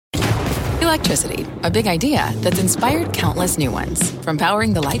Electricity, a big idea that's inspired countless new ones. From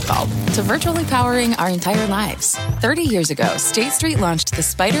powering the light bulb to virtually powering our entire lives. 30 years ago, State Street launched the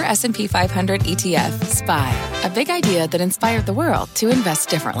Spider S&P 500 ETF, SPY. A big idea that inspired the world to invest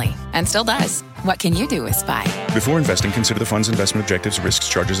differently. And still does. What can you do with SPY? Before investing, consider the fund's investment objectives, risks,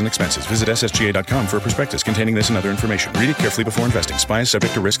 charges, and expenses. Visit ssga.com for a prospectus containing this and other information. Read it carefully before investing. SPY is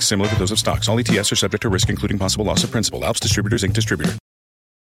subject to risks similar to those of stocks. All ETFs are subject to risk, including possible loss of principal. Alps Distributors, Inc. Distributor.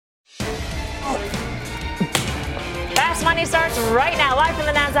 Fast Money starts right now, live from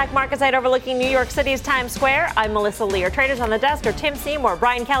the NASDAQ market site overlooking New York City's Times Square. I'm Melissa Lee. Our traders on the desk are Tim Seymour,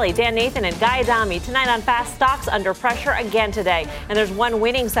 Brian Kelly, Dan Nathan, and Guy Adami. Tonight on Fast, stocks under pressure again today. And there's one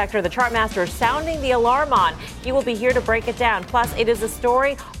winning sector the chartmaster is sounding the alarm on. He will be here to break it down. Plus, it is a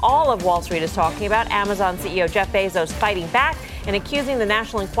story all of Wall Street is talking about. Amazon CEO Jeff Bezos fighting back and accusing the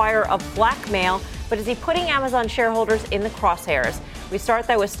National Enquirer of blackmail. But is he putting Amazon shareholders in the crosshairs? We start,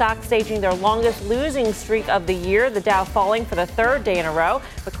 though, with stocks staging their longest losing streak of the year. The Dow falling for the third day in a row,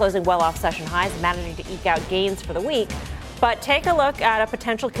 but closing well off session highs, managing to eke out gains for the week. But take a look at a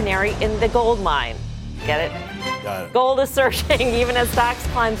potential canary in the gold mine. Get it? Got it. Gold is surging even as stocks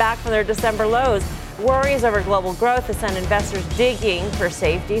climb back from their December lows. Worries over global growth have sent investors digging for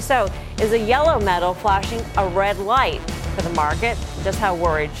safety. So is a yellow metal flashing a red light for the market? Just how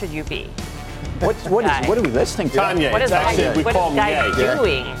worried should you be? What are we listening to? Kanye. What is Guy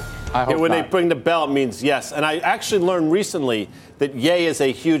doing? When they bring the bell, it means yes. And I actually learned recently that Ye is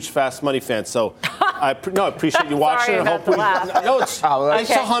a huge Fast Money fan. So I appreciate you watching. Sorry about the laugh. It's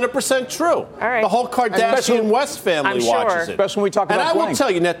 100% true. All right. The whole Kardashian West family watches it. Especially when we talk about And I will blank. tell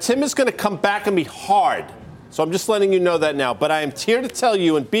you, now, Tim is going to come back and be hard. So I'm just letting you know that now. But I am here to tell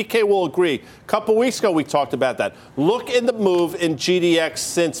you, and BK will agree, a couple weeks ago we talked about that. Look in the move in GDX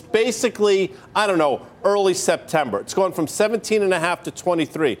since basically, early September. It's gone from 17.5 to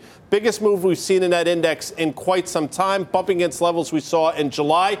 23. Biggest move we've seen in that index in quite some time, bumping against levels we saw in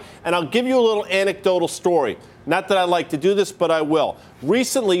July. And I'll give you a little anecdotal story. Not that I like to do this, but I will.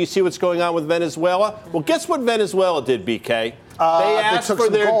 Recently, you see what's going on with Venezuela? Well, guess what Venezuela did, BK? They asked for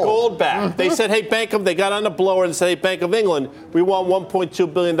their gold back. Mm-hmm. They said, hey, they got on the blower and said, hey, Bank of England, we want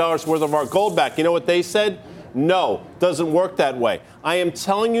 $1.2 billion worth of our gold back. You know what they said? No, doesn't work that way. I am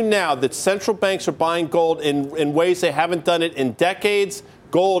telling you now that central banks are buying gold in ways they haven't done it in decades.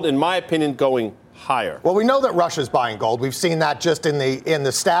 Gold, in my opinion, going higher. Well, we know that Russia's buying gold. We've seen that just in the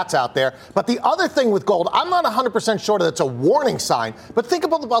stats out there. But the other thing with gold, I'm not 100% sure that it's a warning sign, but think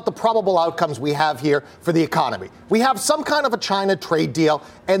about the probable outcomes we have here for the economy. We have some kind of a China trade deal,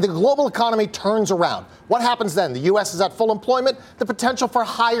 and the global economy turns around. What happens then? The U.S. is at full employment. The potential for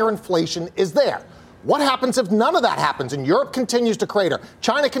higher inflation is there. What happens if none of that happens and Europe continues to crater,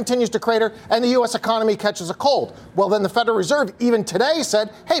 China continues to crater, and the U.S. economy catches a cold? Well, then the Federal Reserve even today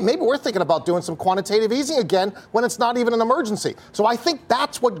said, hey, maybe we're thinking about doing some quantitative easing again when it's not even an emergency. So I think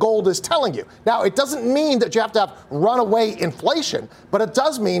that's what gold is telling you. Now, it doesn't mean that you have to have runaway inflation, but it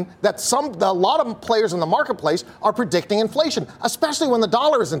does mean that a lot of players in the marketplace are predicting inflation, especially when the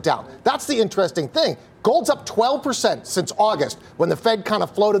dollar isn't down. That's the interesting thing. Gold's up 12% since August when the Fed kind of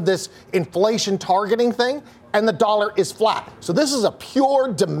floated this inflation targeting thing, and the dollar is flat. So this is a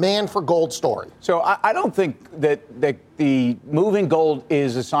pure demand for gold story. So I don't think that the move in gold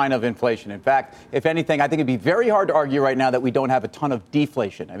is a sign of inflation. In fact, if anything, I think it'd be very hard to argue right now that we don't have a ton of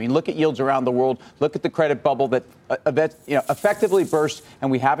deflation. I mean, look at yields around the world. Look at the credit bubble that effectively burst, and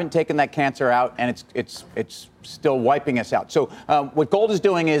we haven't taken that cancer out, and it's still wiping us out. So what gold is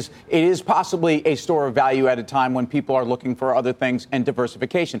doing is it is possibly a store of value at a time when people are looking for other things and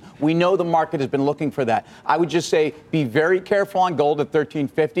diversification. We know the market has been looking for that. I would just say be very careful on gold at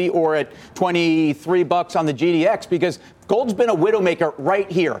 $13.50 or at $23 on the GDX, because gold's been a widowmaker right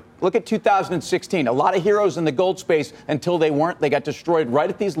here. Look at 2016. A lot of heroes in the gold space until they weren't. They got destroyed right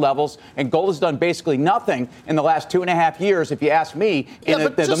at these levels. And gold has done basically nothing in the last 2.5 years, if you ask me. Just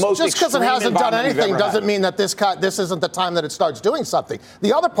because it hasn't done anything doesn't mean that this isn't the time that it starts doing something.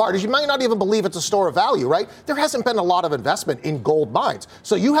 The other part is you might not even believe it's a store of value, right? There hasn't been a lot of investment in gold mines.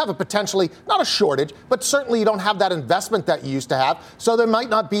 So you have a potentially, not a shortage, but certainly you don't have that investment that you used to have. So there might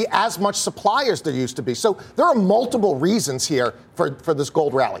not be as much supply as there used to be. So there are multiple reasons here for this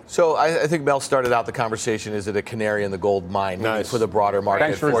gold rally. So I think Mel started out the conversation, is it a canary in the gold mine for the broader market?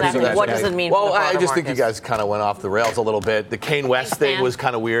 Thanks for what does it mean for the broader I just think market? you guys kind of went off the rails a little bit. The Kane West thing was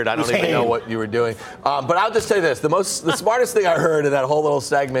kind of weird. I don't even know what you were doing. But I'll just say this. The smartest thing I heard in that whole little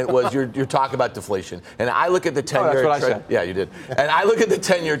segment was you're talking about deflation. And I look at the 10-year... that's what I said. Yeah, you did. And I look at the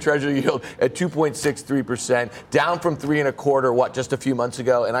 10-year Treasury yield at 2.63%, down from 3.25%, just a few months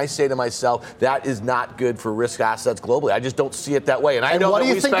ago. And I say to myself, that is not good for risk assets. Global globally. I just don't see it that way. And I know what do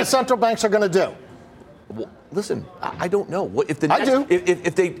you think the central banks are going to do? Well, listen, I don't know. If the I do.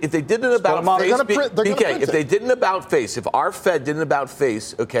 If they did an about face, BK, if they did an about face, if our Fed did an about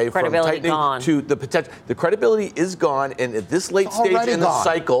face, okay, from tightening to the potential, the credibility is gone. And at this late stage in the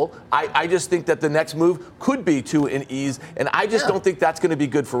cycle, I just think that the next move could be to an ease, and I just don't think that's going to be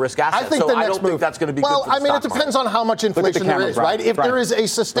good for risk assets. I don't think that's going to be good for the stock it depends on how much inflation there is, right? If there is a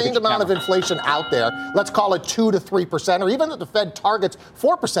sustained amount of inflation out there, let's call it 2 to 3%, or even if the Fed targets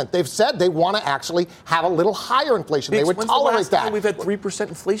 4%, they've said they want to actually have a little higher inflation. They would tolerate that. We've had 3%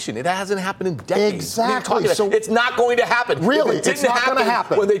 inflation. It hasn't happened in decades. Exactly. So it's not going to happen. Really, it's not going to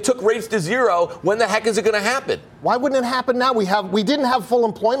happen. When they took rates to zero, when the heck is it going to happen? Why wouldn't it happen now? We didn't have full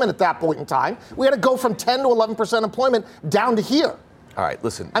employment at that point in time. We had to go from 10 to 11% employment down to here. All right,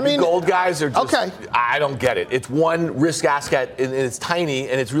 listen. Gold guys are just, okay. I don't get it. It's one risk asset, and it's tiny,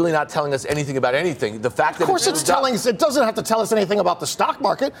 and it's really not telling us anything about anything. The fact that of course, it doesn't have to tell us anything about the stock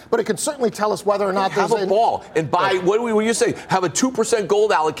market, but it can certainly tell us whether or not there's a ball and buy. What do you say? Have a 2%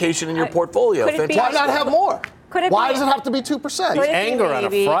 gold allocation in your portfolio. Why not have more? Why does it have to be 2%? The anger on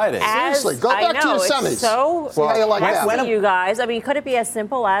a Friday. Seriously, go back to your semis. So, how you like that. You guys, could it be as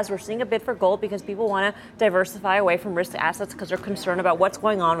simple as we're seeing a bid for gold because people want to diversify away from risk assets because they're concerned about what's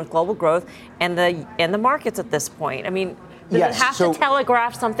going on with global growth and the markets at this point? Does it have to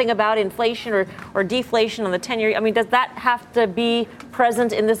telegraph something about inflation or deflation on the 10-year? Does that have to be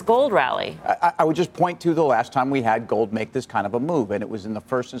present in this gold rally? I would just point to the last time we had gold make this kind of a move, and it was in the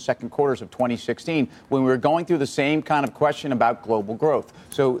first and second quarters of 2016 when we were going through the same kind of question about global growth.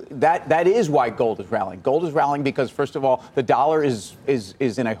 So that is why gold is rallying. Gold is rallying because, first of all, the dollar is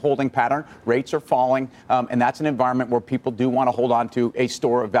in a holding pattern. Rates are falling, and that's an environment where people do want to hold on to a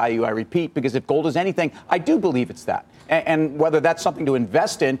store of value, I repeat, because if gold is anything, I do believe it's that. And whether that's something to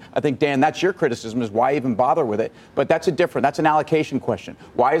invest in, I think, Dan, that's your criticism, is why even bother with it. But that's an allocation question.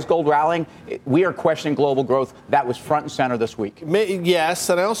 Why is gold rallying? We are questioning global growth. That was front and center this week. Yes,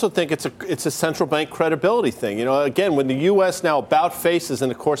 and I also think it's a central bank credibility thing. Again, when the U.S. now about faces in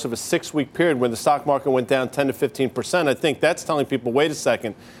the course of a 6-week period when the stock market went down 10 to 15%, I think that's telling people, wait a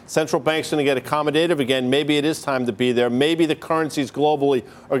second, central bank's going to get accommodative again. Maybe it is time to be there. Maybe the currencies globally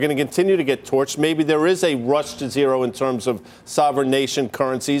are going to continue to get torched. Maybe there is a rush to zero in terms of sovereign nation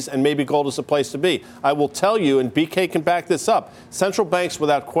currencies, and maybe gold is the place to be. I will tell you, and BK can back this up, central banks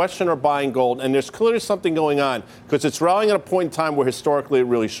without question are buying gold, and there's clearly something going on because it's rallying at a point in time where historically it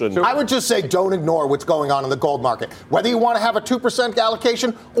really shouldn't. I would just say don't ignore what's going on in the gold market. Whether you want to have a 2%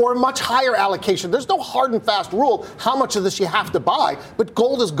 allocation or a much higher allocation, there's no hard and fast rule how much of this you have to buy, but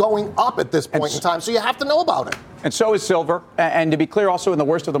gold is going up at this point in time, so you have to know about it. And so is silver. And to be clear, also in the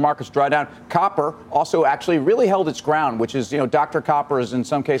worst of the markets drawdown, copper also actually really held its ground, which is, Dr. Copper is in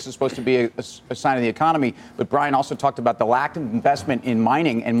some cases supposed to be a sign of the economy. But Brian also talked about the lack of investment in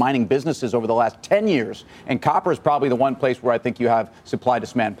mining and mining businesses over the last 10 years. And copper is probably the one place where I think you have supply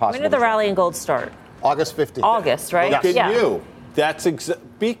demand possible. When did the rally in gold start? August 15th. August, right? Look at you. That's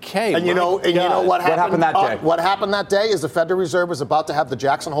BK. And you know what happened that day? What happened that day is the Federal Reserve was about to have the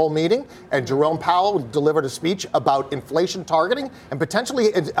Jackson Hole meeting, and Jerome Powell delivered a speech about inflation targeting and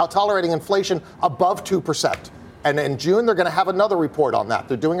potentially tolerating inflation above 2%. And in June, they're going to have another report on that.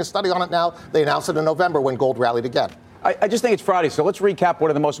 They're doing a study on it now. They announced it in November when gold rallied again. I just think it's Friday, so let's recap what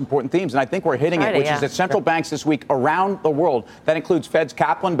are the most important themes, and I think we're hitting it, which is that central banks this week around the world, that includes Fed's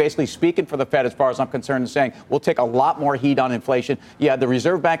Kaplan basically speaking for the Fed as far as I'm concerned and saying we'll take a lot more heat on inflation. Yeah, the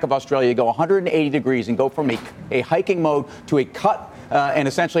Reserve Bank of Australia go 180 degrees and go from a hiking mode to a cut and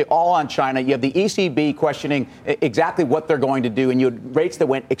essentially all on China. You have the ECB questioning exactly what they're going to do, and you had rates that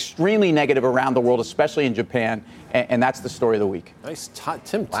went extremely negative around the world, especially in Japan, and that's the story of the week. Nice,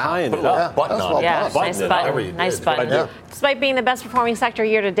 Tim tying it up. Nice button. Yeah. Despite being the best performing sector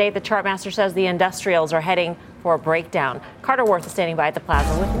year to date, the chartmaster says the industrials are heading for a breakdown. Carter Worth is standing by at the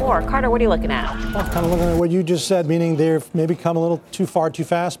plaza with more. Carter, what are you looking at? I'm kind of looking at what you just said, meaning they've maybe come a little too far, too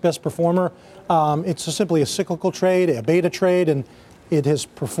fast. Best performer. It's simply a cyclical trade, a beta trade, and it has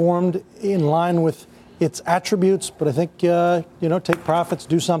performed in line with its attributes. But I think, take profits,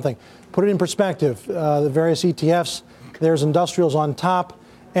 do something. Put it in perspective. The various ETFs, there's industrials on top,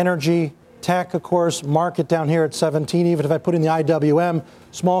 energy, tech, of course, market down here at 17. Even if I put in the IWM,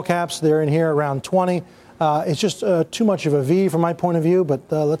 small caps, they're in here around 20. It's just too much of a V from my point of view, but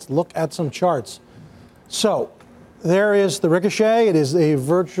let's look at some charts. So there is the ricochet. It is a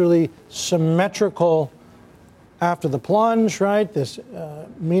virtually symmetrical after the plunge, right? This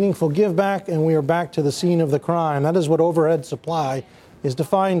meaningful give back, and we are back to the scene of the crime. That is what overhead supply is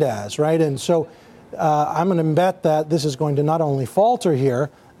defined as, right? And so I'm going to bet that this is going to not only falter here,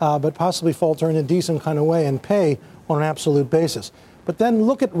 but possibly falter in a decent kind of way and pay on an absolute basis. But then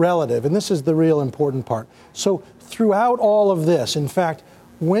look at relative, and this is the real important part. So throughout all of this, in fact,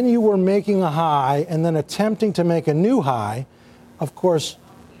 when you were making a high and then attempting to make a new high, of course,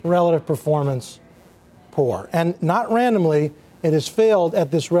 relative performance poor. And not randomly, it has failed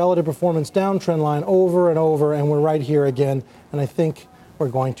at this relative performance downtrend line over and over, and we're right here again, and I think we're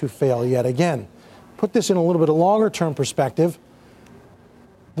going to fail yet again. Put this in a little bit of longer-term perspective.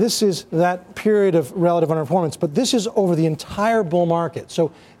 This is that period of relative underperformance, but this is over the entire bull market.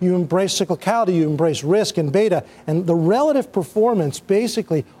 So you embrace cyclicality, you embrace risk and beta, and the relative performance,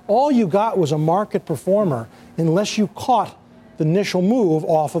 basically, all you got was a market performer unless you caught the initial move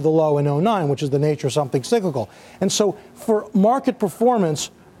off of the low in 09, which is the nature of something cyclical. And so for market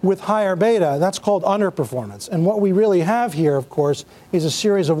performance with higher beta, that's called underperformance. And what we really have here, of course, is a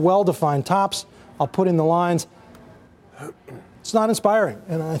series of well-defined tops. I'll put in the lines. It's not inspiring.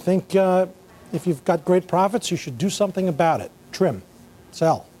 And I think if you've got great profits, you should do something about it. Trim.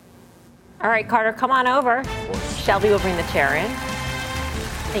 Sell. All right, Carter, come on over. Shelby will bring the chair in.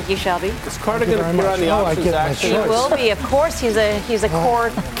 Thank you, Shelby. Is Carter going to put on the options action? He will be, of course. He's a core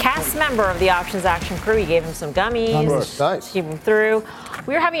cast member of the options action crew. He gave him some gummies. Nice. Keep him through.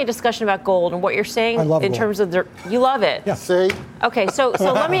 We were having a discussion about gold and what you're saying in terms of you love it. Yeah. See? Okay, so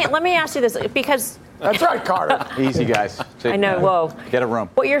let me ask you this, because that's right, Carter. Easy, guys. I know. Whoa. Get a room.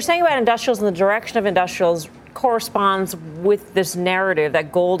 What you're saying about industrials and the direction of industrials corresponds with this narrative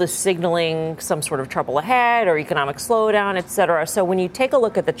that gold is signaling some sort of trouble ahead or economic slowdown, et cetera. So when you take a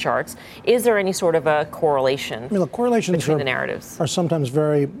look at the charts, is there any sort of a correlation correlations between the narratives? Are sometimes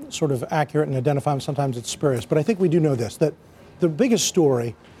very sort of accurate and identifying, sometimes it's spurious. But I think we do know this, that the biggest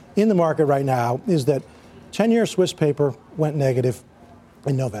story in the market right now is that 10-year Swiss paper went negative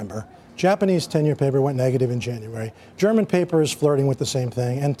in November. Japanese 10-year paper went negative in January. German paper is flirting with the same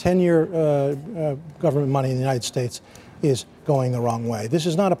thing. And 10-year government money in the United States is going the wrong way. This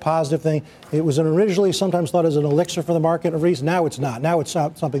is not a positive thing. It was originally sometimes thought as an elixir for the market of reason. Now it's not. Now it's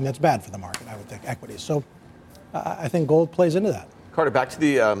something that's bad for the market, I would think, equities. So I think gold plays into that. Carter, back to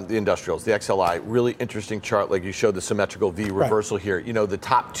the industrials, the XLI, really interesting chart, like you showed the symmetrical V reversal here. You know, the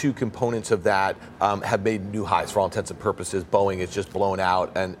top two components of that have made new highs for all intents and purposes. Boeing is just blown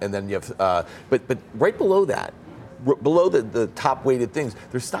out, and then you have, but right below that, below the top weighted things,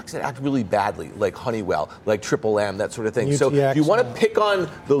 there's stocks that act really badly, like Honeywell, like Triple M, that sort of thing. UTX, so do you want to pick on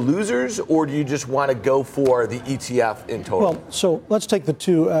the losers, or do you just want to go for the ETF in total? Well, so let's take the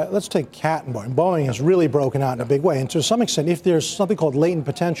two, let's take CAT and Boeing. Boeing has really broken out in a big way. And to some extent, if there's something called latent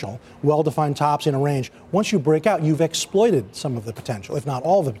potential, well-defined tops in a range, once you break out, you've exploited some of the potential, if not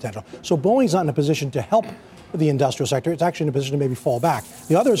all of the potential. So Boeing's not in a position to help the industrial sector. It's actually in a position to maybe fall back.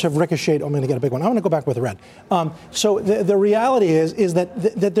 The others have ricocheted. I'm going to get a big one. I'm going to go back with the red. So the reality is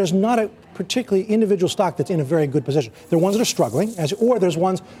that there's not a particularly individual stock that's in a very good position. There are ones that are struggling, or there's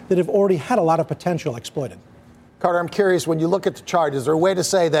ones that have already had a lot of potential exploited. Carter, I'm curious, when you look at the chart, is there a way to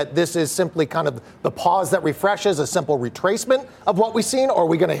say that this is simply kind of the pause that refreshes, a simple retracement of what we've seen, or are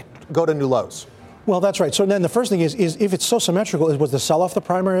we going to go to new lows? Well, that's right. So then the first thing is if it's so symmetrical, was the sell-off the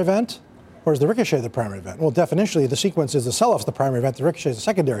primary event? Or is the ricochet the primary event? Well, definitionally, the sequence is the sell-off the primary event, the ricochet is the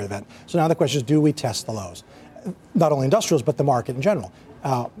secondary event. So now the question is, do we test the lows? Not only industrials, but the market in general.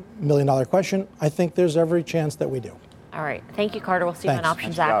 $1 million question. I think there's every chance that we do. All right. Thank you, Carter. We'll see you on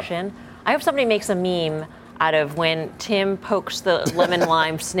options action. I hope somebody makes a meme out of when Tim pokes the lemon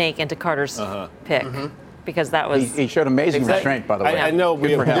lime snake into Carter's pick. Because that was... He showed amazing restraint, by the way. I know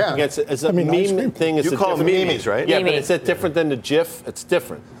we have against it. It's a meme thing. You call them memes, right? Yeah, but is it different than the GIF? It's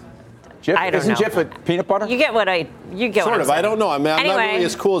different. Jif? Isn't Jif a peanut butter? You get what I sort of. I don't know. I mean, I'm not really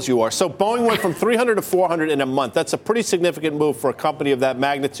as cool as you are. So Boeing went from 300 to 400 in a month. That's a pretty significant move for a company of that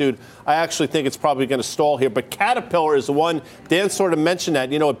magnitude. I actually think it's probably going to stall here. But Caterpillar is the one. Dan sort of mentioned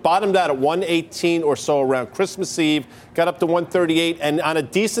that. You know, it bottomed out at 118 or so around Christmas Eve, got up to 138, and on a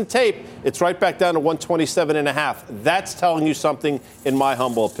decent tape, it's right back down to 127.5. That's telling you something, in my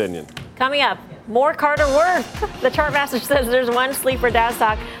humble opinion. Coming up, more Carter Worth. The Chartmaster says there's one sleeper Dow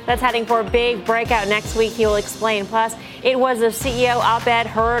stock that's heading for a big breakout next week. He will explain. Plus, it was a CEO op-ed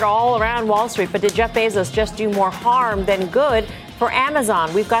heard all around Wall Street. But did Jeff Bezos just do more harm than good for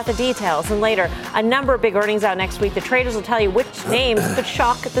Amazon? We've got the details. And later, a number of big earnings out next week. The traders will tell you which names could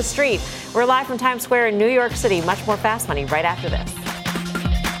shock the street. We're live from Times Square in New York City. Much more Fast Money right after this.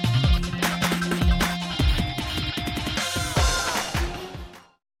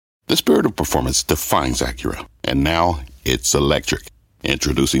 The spirit of performance defines Acura, and now it's electric.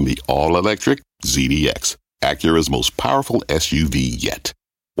 Introducing the all-electric ZDX, Acura's most powerful SUV yet.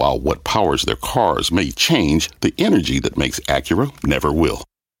 While what powers their cars may change, the energy that makes Acura never will.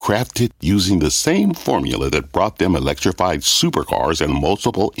 Crafted using the same formula that brought them electrified supercars and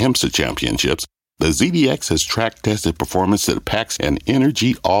multiple IMSA championships, the ZDX has track-tested performance that packs an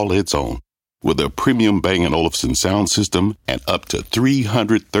energy all its own. With a premium Bang & Olufsen sound system and up to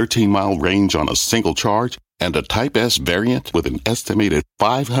 313-mile range on a single charge, and a Type S variant with an estimated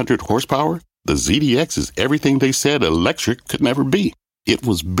 500 horsepower, the ZDX is everything they said electric could never be. It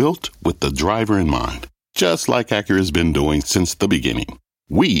was built with the driver in mind, just like Acura's been doing since the beginning.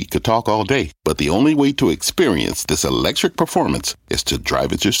 We could talk all day, but the only way to experience this electric performance is to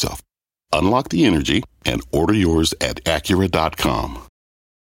drive it yourself. Unlock the energy and order yours at Acura.com.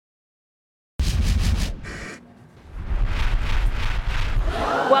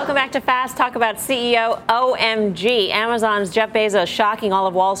 Welcome back to Fast Talk about CEO OMG. Amazon's Jeff Bezos shocking all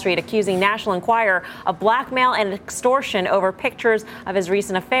of Wall Street, accusing National Enquirer of blackmail and extortion over pictures of his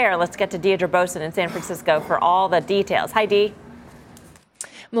recent affair. Let's get to Deirdre Bosin in San Francisco for all the details. Hi, Dee.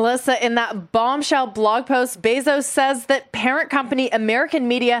 Melissa, in that bombshell blog post, Bezos says that parent company American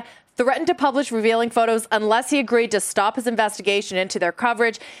Media threatened to publish revealing photos unless he agreed to stop his investigation into their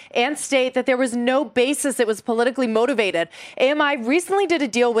coverage and state that there was no basis it was politically motivated. AMI recently did a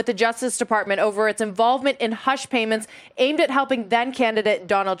deal with the Justice Department over its involvement in hush payments aimed at helping then-candidate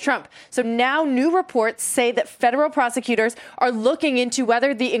Donald Trump. So now new reports say that federal prosecutors are looking into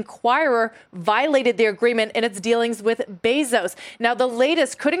whether the Enquirer violated the agreement in its dealings with Bezos. Now, the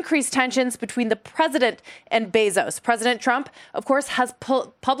latest could increase tensions between the president and Bezos. President Trump, of course, has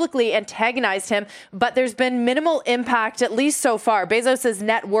publicly antagonized him, but there's been minimal impact, at least so far. Bezos'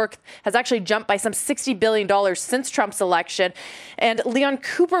 net worth has actually jumped by some $60 billion since Trump's election. And Leon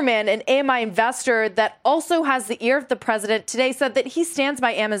Cooperman, an AMI investor that also has the ear of the president, today said that he stands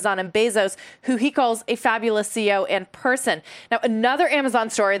by Amazon and Bezos, who he calls a fabulous CEO and person. Now, another Amazon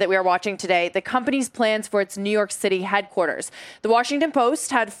story that we are watching today, the company's plans for its New York City headquarters. The Washington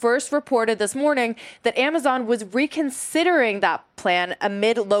Post had first reported this morning that Amazon was reconsidering that plan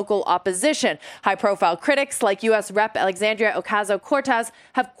amid local opposition. High-profile critics like U.S. Rep. Alexandria Ocasio-Cortez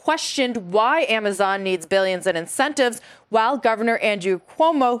have questioned why Amazon needs billions in incentives, while Governor Andrew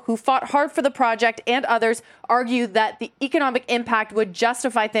Cuomo, who fought hard for the project, and others argue that the economic impact would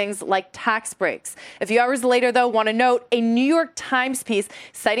justify things like tax breaks. A few hours later, though, want to note a New York Times piece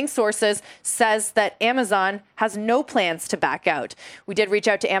citing sources says that Amazon has no plans to back out. We did reach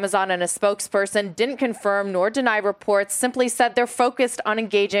out to Amazon, and a spokesperson didn't confirm nor deny reports, simply said they're focused on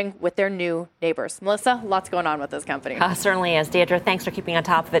engaging with their new neighbors. Melissa, lots going on with this company. Certainly is. Deirdre, thanks for keeping on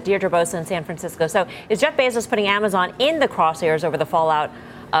top of it. Deirdre Bosa in San Francisco. So is Jeff Bezos putting Amazon in the crosshairs over the fallout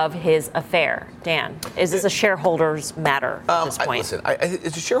of his affair? Dan, is this a shareholders matter at this point?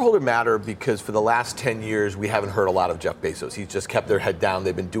 It's a shareholder matter because for the last 10 years, we haven't heard a lot of Jeff Bezos. He's just kept their head down.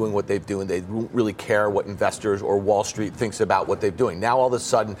 They've been doing what they've doing. They don't really care what investors or Wall Street thinks about what they're doing. Now, all of a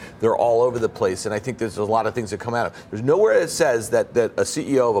sudden, they're all over the place, and I think there's a lot of things that come out of it. There's nowhere that says that a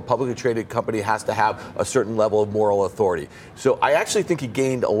CEO of a publicly traded company has to have a certain level of moral authority. So I actually think he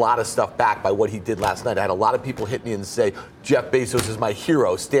gained a lot of stuff back by what he did last night. I had a lot of people hit me and say, Jeff Bezos is my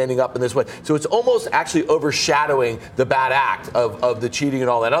hero, standing up in this way. So it's almost actually overshadowing the bad act of the cheating and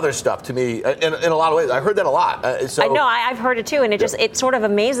all that other stuff to me in a lot of ways. I heard that a lot. I know, I've heard it too, and it sort of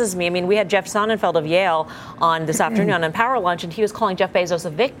amazes me. I mean, we had Jeff Sonnenfeld of Yale on this afternoon on Power Lunch, and he was calling Jeff Bezos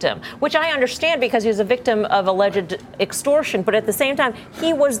a victim, which I understand because he was a victim of alleged extortion, but at the same time,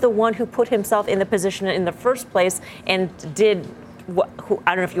 he was the one who put himself in the position in the first place and did I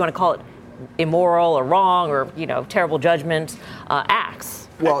don't know if you want to call it immoral or wrong or, terrible judgment acts.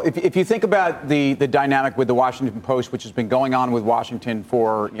 Well, if you think about the dynamic with the Washington Post, which has been going on with Washington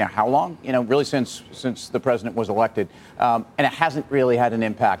for how long? Really since the president was elected, and it hasn't really had an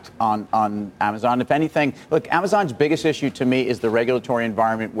impact on Amazon. If anything, look, Amazon's biggest issue to me is the regulatory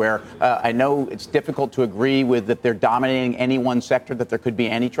environment, where I know it's difficult to agree with that they're dominating any one sector, that there could be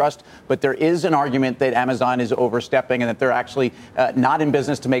antitrust, but there is an argument that Amazon is overstepping and that they're actually not in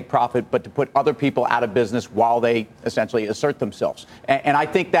business to make profit, but to put other people out of business while they essentially assert themselves. And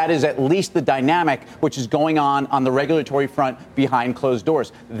I think that is at least the dynamic which is going on the regulatory front behind closed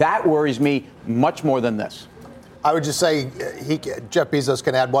doors. That worries me much more than this. I would just say Jeff Bezos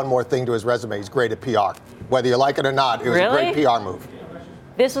can add one more thing to his resume. He's great at PR. Whether you like it or not, it was a great PR move.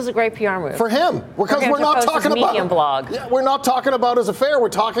 This was a great PR move. For him. Because we're not talking about Medium blog. Yeah, we're not talking about his affair. We're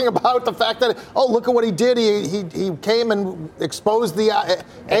talking about the fact that, look at what he did. He came and exposed the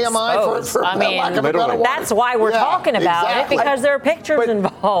AMI for lack of a better word. That's why we're talking about it, because there are pictures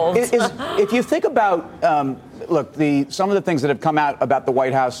involved. If you think about look, some of the things that have come out about the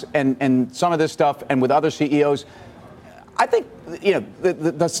White House and some of this stuff and with other CEOs, I think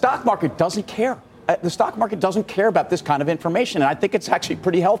the stock market doesn't care. the stock market doesn't care about this kind of information, and I think it's actually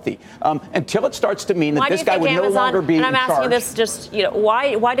pretty healthy until it starts to mean that this guy would no longer be in charge. And I'm asking this just,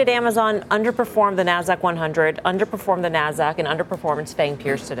 why did Amazon underperform the NASDAQ 100, underperform the NASDAQ, and underperform its FANG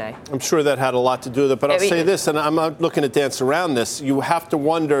peers today? I'm sure that had a lot to do with it, but I'll say this, and I'm not looking to dance around this. You have to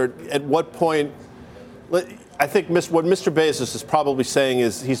wonder at what point. I think what Mr. Bezos is probably saying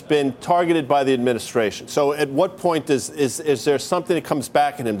is he's been targeted by the administration. So at what point is there something that comes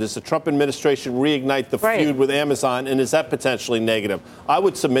back at him? Does the Trump administration reignite the feud with Amazon, and is that potentially negative? I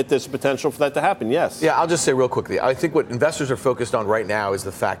would submit there's potential for that to happen, yes. Yeah, I'll just say real quickly, I think what investors are focused on right now is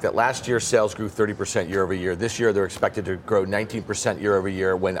the fact that last year sales grew 30% year over year. This year they're expected to grow 19% year over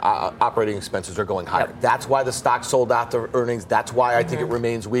year when operating expenses are going higher. Yep. That's why the stock sold after earnings. That's why I think it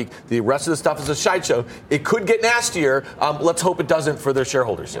remains weak. The rest of the stuff is a sideshow. It could get nastier. Let's hope it doesn't for their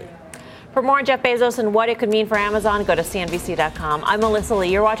shareholders' sake. For more on Jeff Bezos and what it could mean for Amazon, go to CNBC.com. I'm Melissa Lee.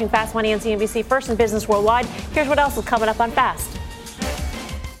 You're watching Fast Money on CNBC, first in business worldwide. Here's what else is coming up on Fast.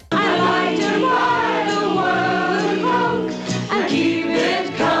 I like to buy the world of Coke and keep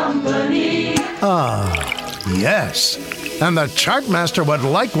it company. Yes. And the Chartmaster would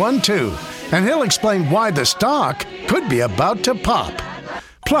like one too. And he'll explain why the stock could be about to pop.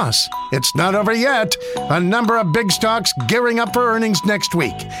 Plus, it's not over yet. A number of big stocks gearing up for earnings next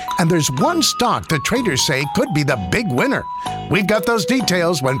week. And there's one stock the traders say could be the big winner. We've got those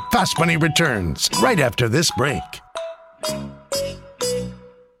details when Fast Money returns, right after this break.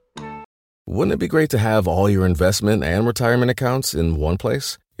 Wouldn't it be great to have all your investment and retirement accounts in one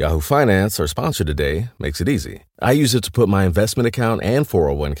place? Yahoo Finance, our sponsor today, makes it easy. I use it to put my investment account and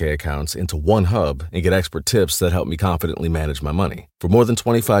 401k accounts into one hub and get expert tips that help me confidently manage my money. For more than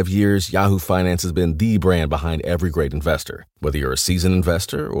 25 years, Yahoo Finance has been the brand behind every great investor. Whether you're a seasoned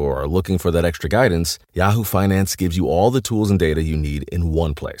investor or are looking for that extra guidance, Yahoo Finance gives you all the tools and data you need in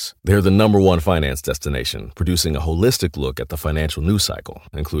one place. They're the #1 finance destination, producing a holistic look at the financial news cycle,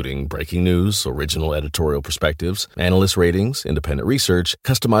 including breaking news, original editorial perspectives, analyst ratings, independent research,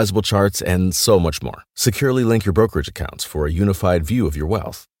 customizable charts, and so much more. Securely link your brokerage accounts for a unified view of your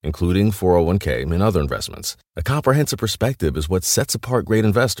wealth, including 401k and other investments. A comprehensive perspective is what sets apart great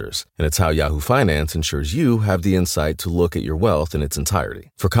investors, and it's how Yahoo Finance ensures you have the insight to look at your wealth in its entirety.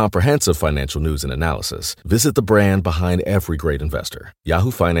 For comprehensive financial news and analysis, visit the brand behind every great investor,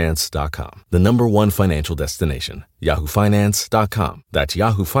 yahoofinance.com, the #1 financial destination, yahoofinance.com. That's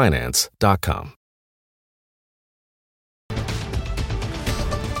yahoofinance.com.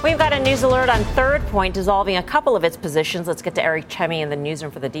 We've got a news alert on Third Point dissolving a couple of its positions. Let's get to Eric Chemi in the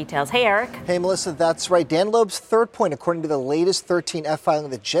newsroom for the details. Hey, Eric. Hey, Melissa, that's right. Dan Loeb's Third Point, according to the latest 13F filing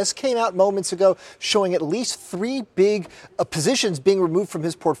that just came out moments ago, showing at least 3 big positions being removed from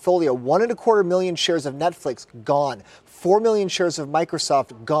his portfolio. 1.25 million shares of Netflix gone. 4 million shares of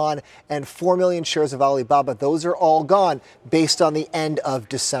Microsoft gone, and 4 million shares of Alibaba. Those are all gone based on the end of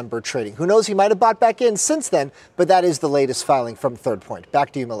December trading. Who knows? He might have bought back in since then, but that is the latest filing from Third Point.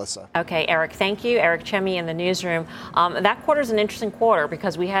 Back to you, Melissa. Okay, Eric, thank you. Eric Chemi in the newsroom. That quarter is an interesting quarter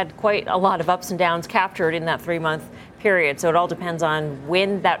because we had quite a lot of ups and downs captured in that 3-month period. So it all depends on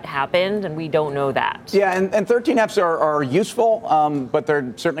when that happened, and we don't know that. Yeah, and 13Fs are useful, but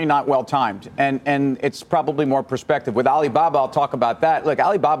they're certainly not well timed. And it's probably more perspective. With Alibaba, I'll talk about that. Look,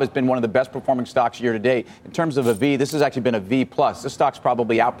 Alibaba has been one of the best performing stocks year to date. In terms of a V, this has actually been a V+. This stock's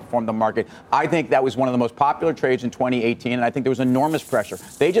probably outperformed the market. I think that was one of the most popular trades in 2018, and I think there was enormous pressure.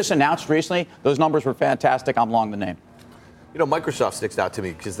 They just announced recently, those numbers were fantastic. I'm long the name. You know, Microsoft sticks out to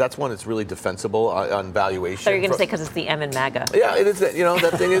me because that's one that's really defensible on valuation. So you're going to say because it's the M in MAGA. Yeah, it is. You know,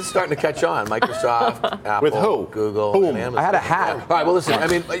 that thing is starting to catch on. Microsoft, Apple, with who? Google, Boom. and Amazon. I had a hat. Yeah. All right, well, listen, I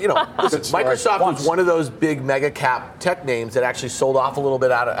mean, you know, listen, Microsoft was one of those big mega cap tech names that actually sold off a little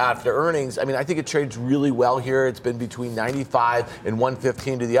bit after earnings. I mean, I think it trades really well here. It's been between 95 and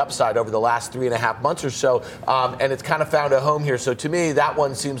 115 to the upside over the last 3.5 months or so, and it's kind of found a home here. So to me, that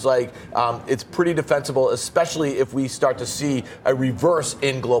one seems like it's pretty defensible, especially if we start to see a reverse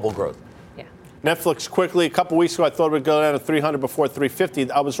in global growth. Yeah. Netflix quickly, a couple weeks ago, I thought it would go down to 300 before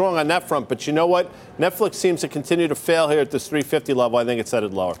 350. I was wrong on that front, but you know what? Netflix seems to continue to fail here at this 350 level. I think it's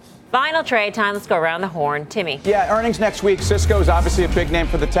headed lower. Final trade time. Let's go around the horn. Timmy. Yeah, earnings next week. Cisco is obviously a big name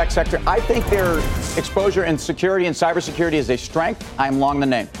for the tech sector. I think their exposure in security and cybersecurity is a strength. I'm long the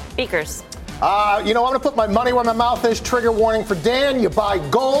name. Speakers. I'm going to put my money where my mouth is. Trigger warning for Dan. You buy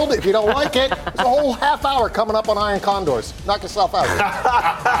gold. If you don't like it, there's a whole half hour coming up on Iron Condors. Knock yourself out.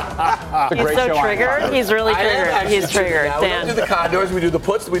 He's so triggered. He's really triggered. He's triggered. Dan. We do the condors, we do the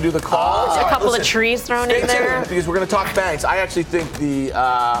puts, we do the calls. A couple of trees thrown in there. Because we're going to talk banks. I actually think the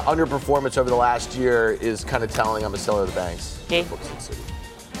underperformance over the last year is kind of telling. I'm a seller of the banks. Okay.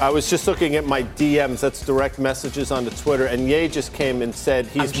 I was just looking at my DMs. That's direct messages on the Twitter, and Ye just came and said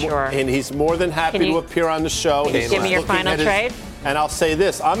he's more than happy to appear on the show. Can you give me your final trade? And I'll say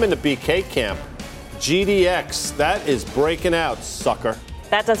this: I'm in the BK camp. GDX, that is breaking out, sucker.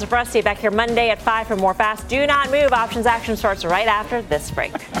 That does it for us. See you back here Monday at 5 for more Fast. Do not move. Options action starts right after this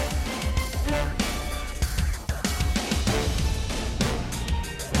break.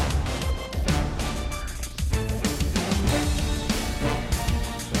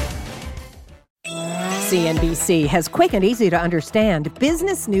 CNBC has quick and easy to understand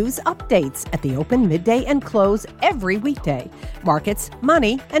business news updates at the open, midday, and close every weekday. Markets,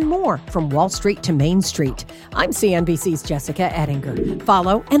 money, and more from Wall Street to Main Street. I'm CNBC's Jessica Ettinger.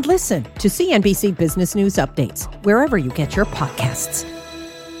 Follow and listen to CNBC Business News Updates wherever you get your podcasts.